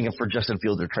be trading him for Justin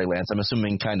Fields or Trey Lance. I'm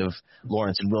assuming kind of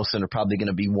Lawrence and Wilson are probably going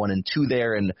to be 1 and 2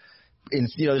 there. And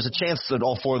there's a chance that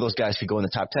all 4 of those guys could go in the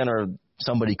top 10, or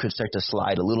somebody could start to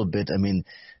slide a little bit. I mean,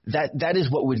 that is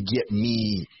what would get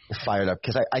me fired up.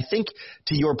 Because I think,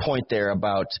 to your point there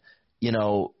about,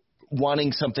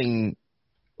 wanting something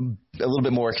a little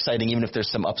bit more exciting, even if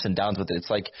there's some ups and downs with it. It's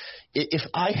like, if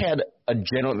I had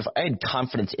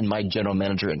confidence in my general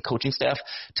manager and coaching staff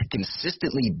to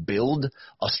consistently build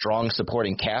a strong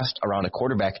supporting cast around a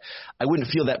quarterback, I wouldn't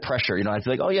feel that pressure. I'd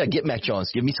feel like, oh yeah, get Mac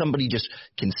Jones. Give me somebody just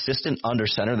consistent under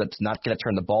center that's not going to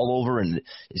turn the ball over and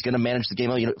is going to manage the game.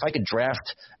 If I could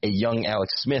draft a young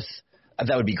Alex Smith,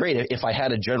 that would be great. If I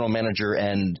had a general manager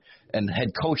and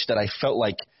head coach that I felt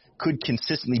like could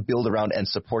consistently build around and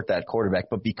support that quarterback.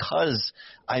 But because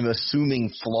I'm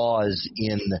assuming flaws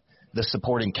in the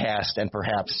supporting cast and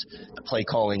perhaps the play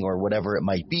calling or whatever it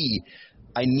might be,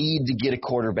 I need to get a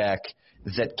quarterback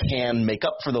that can make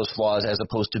up for those flaws as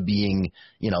opposed to being,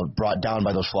 brought down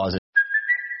by those flaws.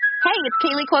 Hey, it's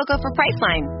Kaylee Cuoco for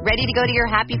Priceline. Ready to go to your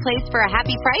happy place for a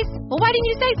happy price? Well, why didn't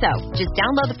you say so? Just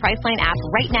download the Priceline app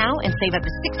right now and save up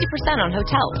to 60% on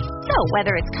hotels. So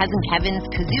whether it's Cousin Kevin's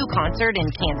Kazoo Concert in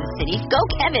Kansas City, go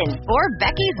Kevin, or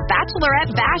Becky's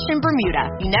Bachelorette Bash in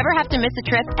Bermuda, you never have to miss a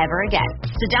trip ever again.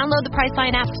 So download the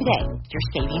Priceline app today. Your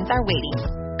savings are waiting.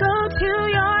 Go to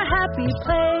your happy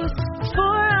place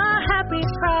for a happy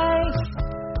price.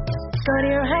 Go to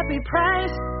your happy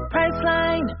price,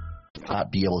 Priceline.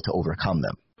 Not be able to overcome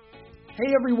them.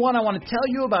 Hey everyone, I want to tell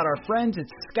you about our friends at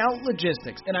Scout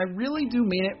Logistics, and I really do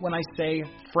mean it when I say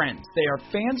friends. They are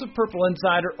fans of Purple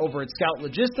Insider over at Scout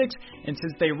Logistics, and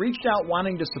since they reached out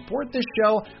wanting to support this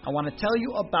show, I want to tell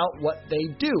you about what they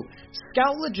do.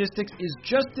 Scout Logistics is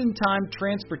just-in-time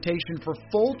transportation for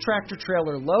full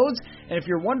tractor-trailer loads, and if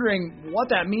you're wondering what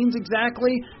that means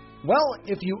exactly, well,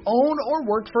 if you own or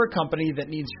work for a company that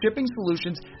needs shipping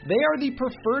solutions, they are the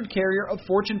preferred carrier of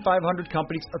Fortune 500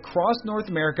 companies across North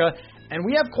America, and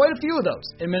we have quite a few of those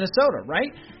in Minnesota,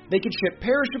 right? They can ship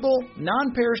perishable,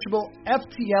 non-perishable,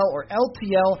 FTL, or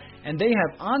LTL, and they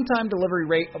have on-time delivery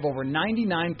rate of over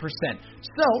 99%.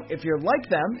 So, if you're like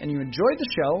them and you enjoy the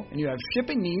show and you have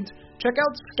shipping needs, check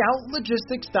out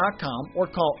scoutlogistics.com or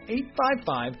call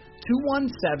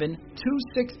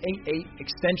 855-217-2688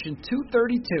 extension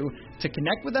 232 to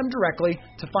connect with them directly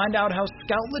to find out how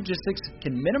Scout Logistics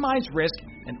can minimize risk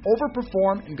and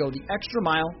overperform and go the extra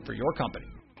mile for your company.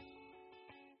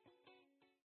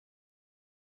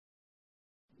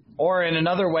 Or in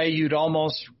another way, you'd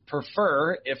almost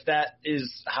prefer, if that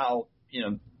is how,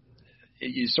 you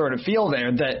sort of feel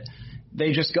there, that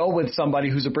they just go with somebody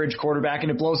who's a bridge quarterback and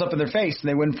it blows up in their face and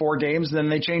they win 4 games and then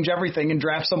they change everything and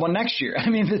draft someone next year. I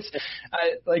mean, it's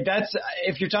that's,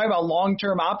 if you're talking about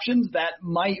long-term options, that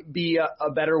might be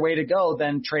a better way to go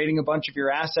than trading a bunch of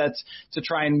your assets to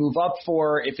try and move up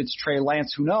for, if it's Trey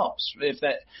Lance, who knows? If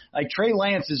that, Trey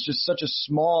Lance is just such a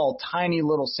small, tiny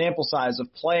little sample size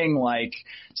of playing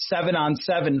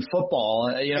 7-on-7 football.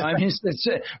 I mean, it's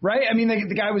right? I mean,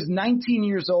 the guy was 19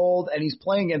 years old and he's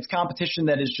playing against competition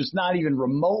that is just not even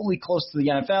remotely close to the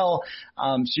NFL.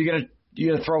 So you're going to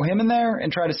you gonna throw him in there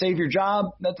and try to save your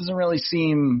job? That doesn't really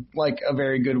seem like a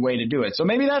very good way to do it. So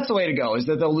maybe that's the way to go, is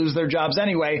that they'll lose their jobs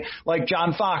anyway, like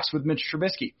John Fox with Mitch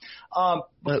Trubisky.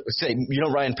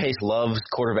 Ryan Pace loves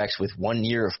quarterbacks with 1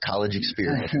 year of college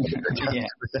experience. Yeah.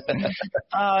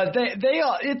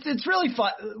 It's really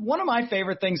fun. One of my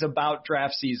favorite things about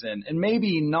draft season, and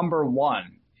maybe number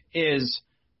one, is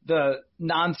the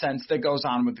nonsense that goes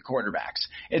on with the quarterbacks.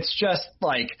 It's just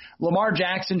like Lamar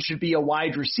Jackson should be a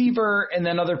wide receiver, and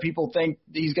then other people think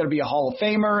he's going to be a Hall of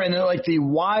Famer, and then like the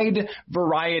wide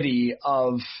variety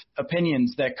of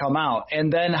opinions that come out.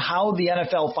 And then how the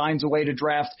NFL finds a way to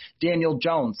draft Daniel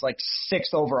Jones like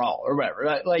 6th overall or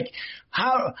whatever. Like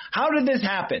how did this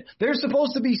happen? They're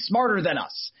supposed to be smarter than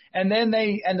us. And then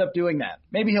they end up doing that.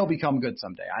 Maybe he'll become good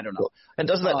someday. I don't know. And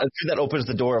doesn't that opens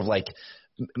the door of like,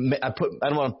 I'm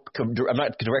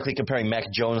not directly comparing Mac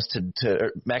Jones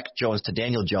to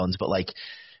Daniel Jones, but like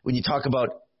when you talk about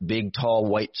big, tall,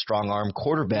 white, strong arm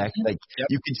quarterback, like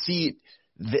you could see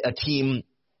a team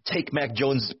take Mac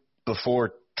Jones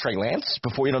before Trey Lance,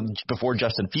 before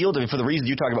Justin Fields. I mean, for the reasons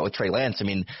you talk about with Trey Lance, I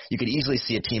mean, you could easily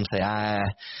see a team say,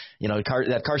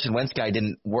 that Carson Wentz guy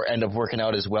didn't end up working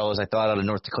out as well as I thought out of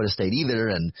North Dakota State either.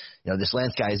 And, this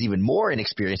Lance guy is even more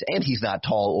inexperienced, and he's not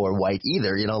tall or white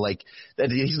either. He's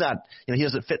not, he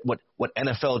doesn't fit what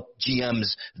NFL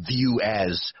GMs view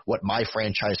as what my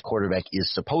franchise quarterback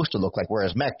is supposed to look like.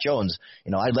 Whereas Mac Jones,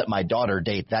 I'd let my daughter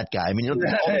date that guy. I mean,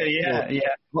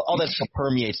 all that stuff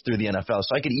permeates through the NFL.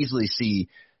 So I could easily see,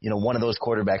 one of those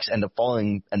quarterbacks end up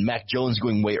falling and Mac Jones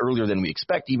going way earlier than we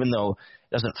expect, even though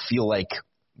it doesn't feel like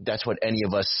that's what any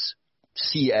of us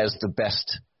see as the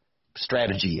best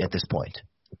strategy at this point.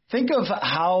 Think of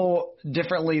how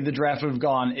differently the draft would have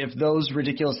gone if those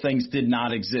ridiculous things did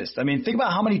not exist. I mean, think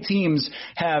about how many teams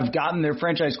have gotten their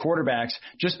franchise quarterbacks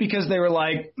just because they were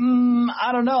like,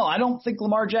 I don't know. I don't think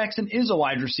Lamar Jackson is a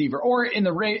wide receiver. Or in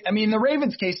the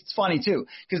Ravens case, it's funny too,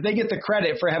 because they get the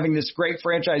credit for having this great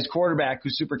franchise quarterback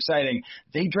who's super exciting.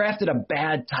 They drafted a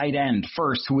bad tight end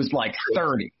first who was like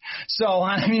 30. So,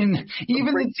 I mean,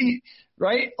 even the team –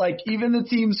 right? Like even the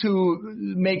teams who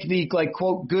make the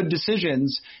quote good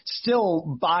decisions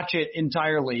still botch it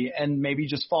entirely and maybe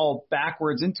just fall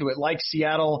backwards into it, like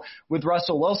Seattle with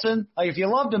Russell Wilson. Like if you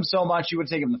loved him so much, you would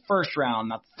take him in the first round,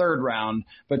 not the third round,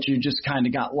 but you just kind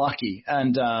of got lucky.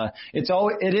 And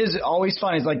it is always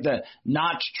fun. It's like the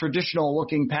not traditional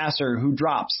looking passer who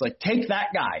drops. Like take that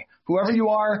guy. Whoever you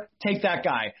are, take that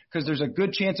guy because there's a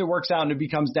good chance it works out and it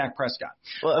becomes Dak Prescott.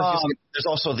 Well, there's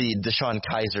also the DeShone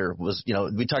Kizer was,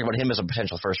 we talk about him as a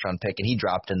potential first-round pick, and he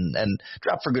dropped and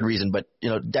dropped for good reason. But,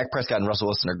 Dak Prescott and Russell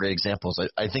Wilson are great examples.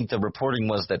 I think the reporting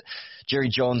was that Jerry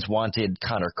Jones wanted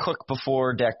Connor Cook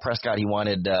before Dak Prescott. He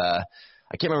wanted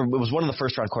I can't remember. It was one of the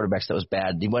first-round quarterbacks that was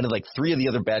bad. He wanted like 3 of the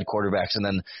other bad quarterbacks, and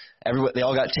then they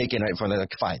all got taken right before. They're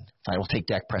like, fine, we'll take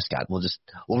Dak Prescott. We'll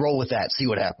roll with that, see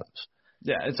what happens.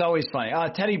 Yeah, it's always funny.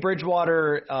 Teddy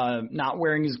Bridgewater not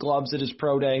wearing his gloves at his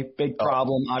pro day, big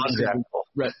problem. Obviously,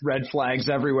 red flags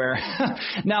everywhere.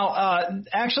 Now,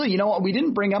 actually, you know what? We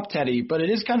didn't bring up Teddy, but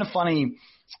it is kind of funny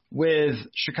with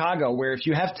Chicago, where if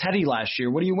you have Teddy last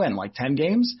year, what do you win? Like 10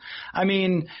 games? I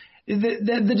mean,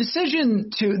 the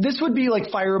decision to – this would be like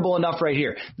fireable enough right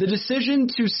here. The decision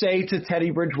to say to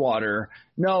Teddy Bridgewater,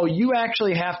 no, you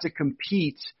actually have to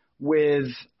compete – with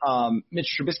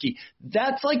Mitch Trubisky,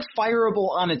 that's like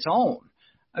fireable on its own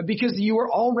because you were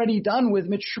already done with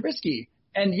Mitch Trubisky.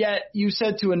 And yet you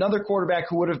said to another quarterback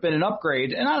who would have been an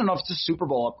upgrade, and I don't know if it's a Super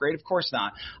Bowl upgrade, of course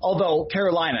not, although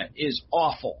Carolina is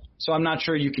awful. So I'm not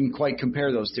sure you can quite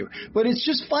compare those two. But it's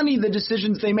just funny the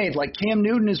decisions they made. Like Cam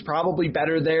Newton is probably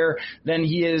better there than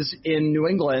he is in New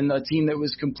England, a team that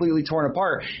was completely torn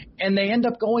apart. And they end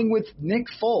up going with Nick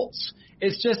Foles.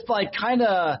 It's just like kind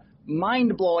of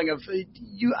mind-blowing of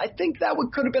you. I think that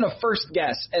could have been a first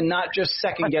guess and not just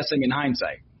second guessing in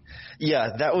hindsight. Yeah,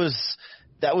 that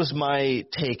was my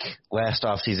take last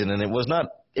offseason, and it was not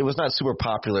super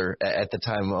popular at the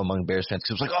time among Bears fans.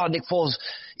 It was like, oh, Nick Foles,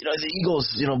 the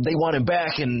Eagles, they want him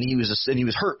back, and he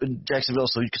was hurt in Jacksonville,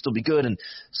 so he could still be good, and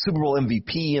Super Bowl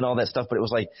MVP and all that stuff. But it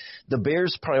was like the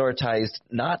Bears prioritized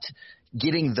not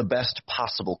getting the best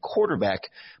possible quarterback,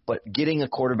 but getting a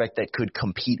quarterback that could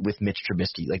compete with Mitch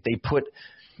Trubisky. Like they put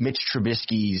Mitch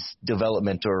Trubisky's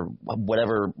development or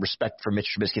whatever respect for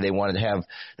Mitch Trubisky they wanted to have,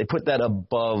 they put that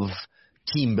above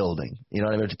team building. You know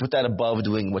what I mean? To put that above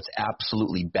doing what's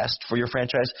absolutely best for your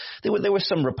franchise. There was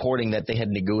some reporting that they had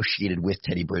negotiated with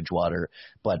Teddy Bridgewater,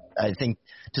 but I think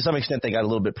to some extent they got a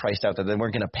little bit priced out that they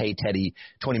weren't going to pay Teddy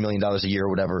 $20 million a year or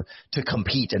whatever to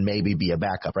compete and maybe be a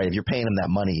backup, right? If you're paying him that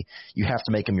money, you have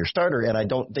to make him your starter, and I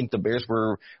don't think the Bears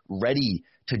were ready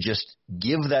to just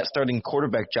give that starting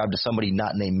quarterback job to somebody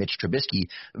not named Mitch Trubisky,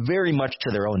 very much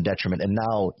to their own detriment, and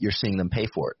now you're seeing them pay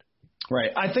for it.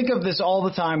 Right. I think of this all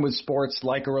the time with sports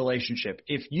like a relationship.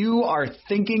 If you are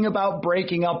thinking about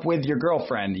breaking up with your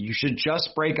girlfriend, you should just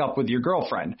break up with your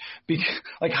girlfriend. Because,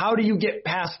 like, how do you get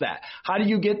past that? How do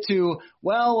you get to,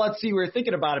 well, let's see, we're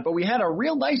thinking about it, but we had a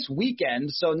real nice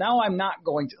weekend, so now I'm not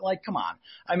going to, like, come on.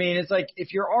 I mean, it's like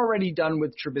if you're already done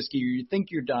with Trubisky or you think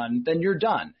you're done, then you're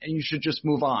done, and you should just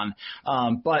move on.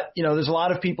 But, you know, there's a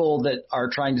lot of people that are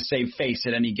trying to save face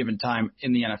at any given time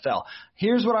in the NFL.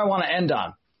 Here's what I want to end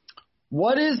on.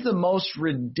 What is the most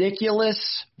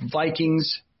ridiculous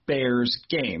Vikings-Bears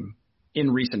game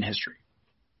in recent history?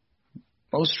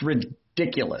 Most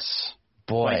ridiculous.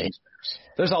 Boy. Vikings-Bears.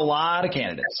 There's a lot of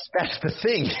candidates. That's the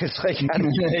thing. It's like, how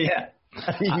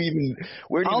do you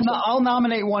I'll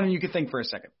nominate one and you can think for a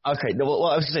second. Okay. Well,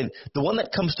 I was going to say, the one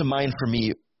that comes to mind for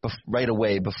me right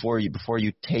away before you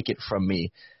take it from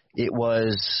me, it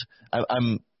was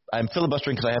I'm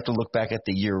filibustering because I have to look back at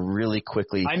the year really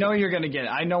quickly. I know you're going to get it.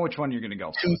 I know which one you're going to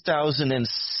go for.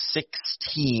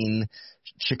 2016,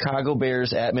 Chicago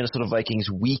Bears at Minnesota Vikings,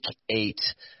 Week 8.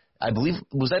 I believe,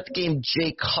 was that the game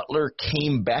Jay Cutler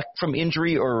came back from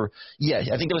injury? Or, yeah,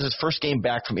 I think it was his first game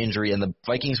back from injury, and the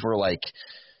Vikings were like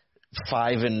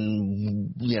 5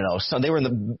 and, you know, so they were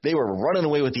running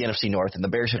away with the NFC North, and the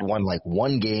Bears had won like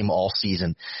one game all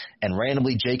season, and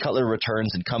randomly Jay Cutler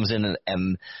returns and comes in,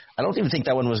 and I don't even think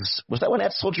that one was that one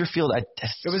at Soldier Field? It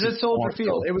was at Soldier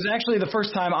Field. It was actually the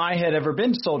first time I had ever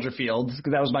been to Soldier Field,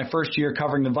 because that was my first year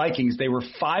covering the Vikings. They were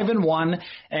 5-1,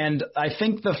 and I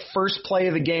think the first play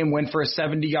of the game went for a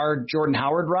 70-yard Jordan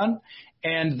Howard run.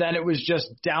 And then it was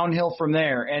just downhill from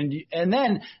there. And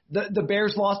then the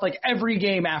Bears lost like every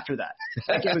game after that.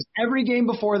 Like it was every game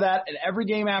before that and every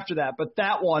game after that. But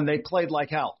that one, they played like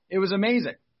hell. It was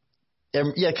amazing.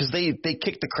 Yeah, because they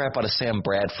kicked the crap out of Sam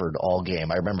Bradford all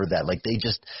game. I remember that. Like they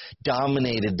just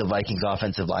dominated the Vikings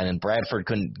offensive line, and Bradford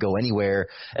couldn't go anywhere.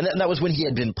 And that was when he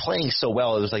had been playing so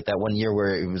well. It was like that one year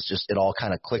where it was just, it all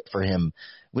kind of clicked for him.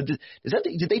 Did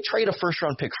they trade a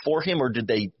first-round pick for him, or did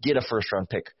they get a first-round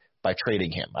pick by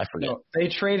trading him? I forget. No, they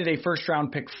traded a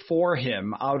first-round pick for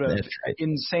him out of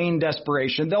insane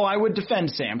desperation, though I would defend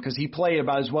Sam because he played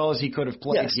about as well as he could have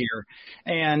played here.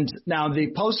 And now the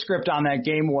postscript on that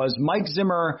game was Mike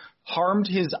Zimmer harmed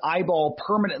his eyeball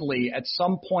permanently at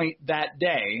some point that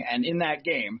day and in that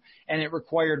game, and it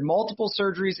required multiple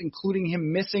surgeries, including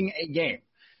him missing a game.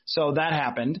 So that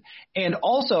happened. And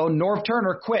also, Norv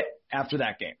Turner quit after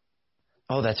that game.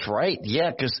 Oh, that's right. Yeah,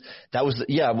 because that was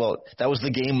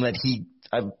the game that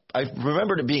I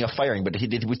remembered it being a firing, but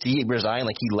was he resign?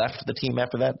 Like he left the team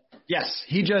after that? Yes,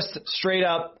 he just straight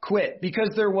up quit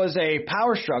because there was a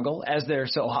power struggle, as there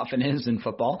so often is in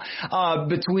football,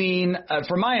 between,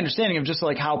 from my understanding of just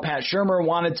like how Pat Shurmur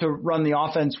wanted to run the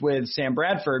offense with Sam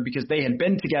Bradford because they had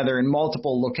been together in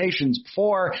multiple locations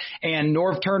before, and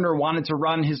Norv Turner wanted to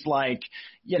run his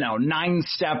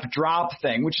 9-step drop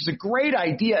thing, which is a great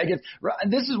idea. Again,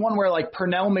 this is one where like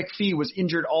Pernell McPhee was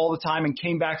injured all the time and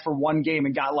came back for one game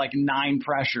and got like 9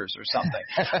 pressures or something.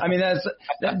 I mean,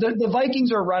 the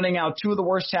Vikings are running out 2 of the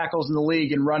worst tackles in the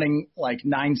league and running like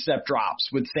 9-step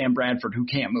drops with Sam Bradford, who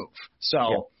can't move. So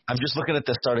yeah. I'm just looking at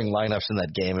the starting lineups in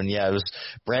that game, and yeah, it was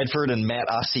Bradford and Matt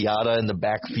Asiata in the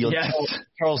backfield. Yes.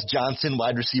 Charles Johnson,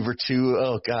 wide receiver 2.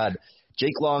 Oh God.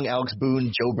 Jake Long, Alex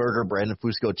Boone, Joe Berger, Brandon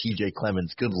Fusco, TJ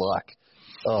Clemens. Good luck.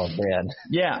 Oh, man.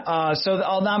 Yeah, so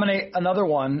I'll nominate another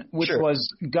one, which was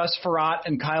Gus Frerotte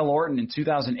and Kyle Orton in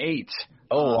 2008.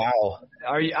 Oh, wow.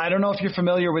 I don't know if you're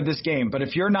familiar with this game, but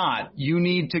if you're not, you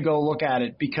need to go look at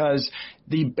it because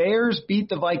the Bears beat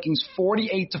the Vikings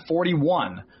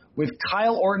 48-41 with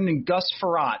Kyle Orton and Gus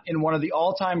Frerotte in one of the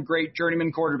all-time great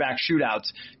journeyman quarterback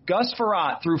shootouts. Gus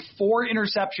Frerotte threw 4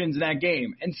 interceptions in that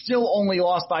game and still only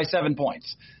lost by 7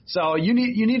 points. So you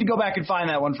need to go back and find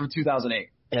that one from 2008.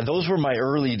 Yeah, those were my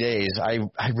early days. I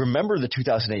remember the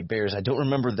 2008 Bears. I don't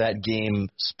remember that game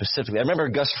specifically. I remember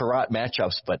Gus Frerotte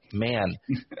matchups, but man,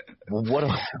 what a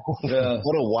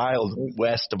Wild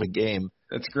West of a game.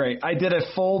 That's great. I did a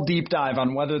full deep dive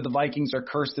on whether the Vikings are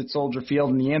cursed at Soldier Field,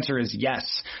 and the answer is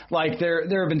yes. Like there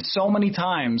have been so many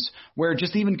times where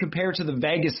just even compared to the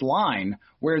Vegas line,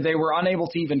 where they were unable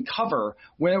to even cover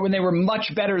when they were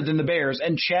much better than the Bears,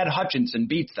 and Chad Hutchinson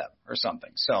beats them or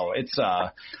something. So it's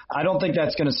I don't think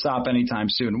that's going to stop anytime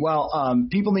soon. Well,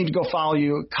 people need to go follow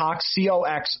you, Cox,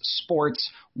 COX Sports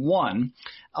 1.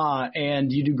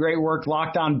 And you do great work,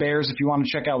 Locked On Bears, if you want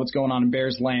to check out what's going on in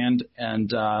Bears land.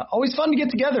 And always fun to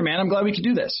get together, man. I'm glad we could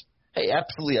do this. Hey,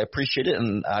 absolutely. I appreciate it,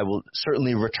 and I will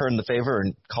certainly return the favor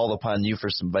and call upon you for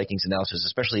some Vikings analysis,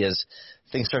 especially as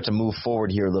things start to move forward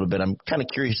here a little bit. I'm kind of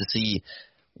curious to see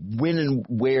when and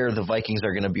where the Vikings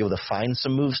are going to be able to find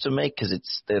some moves to make,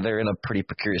 because they're in a pretty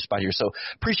precarious spot here. So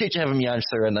appreciate you having me on,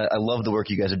 sir, and I love the work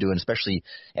you guys are doing, especially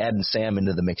adding Sam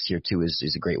into the mix here too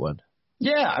is a great one.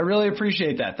 Yeah, I really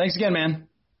appreciate that. Thanks again, man.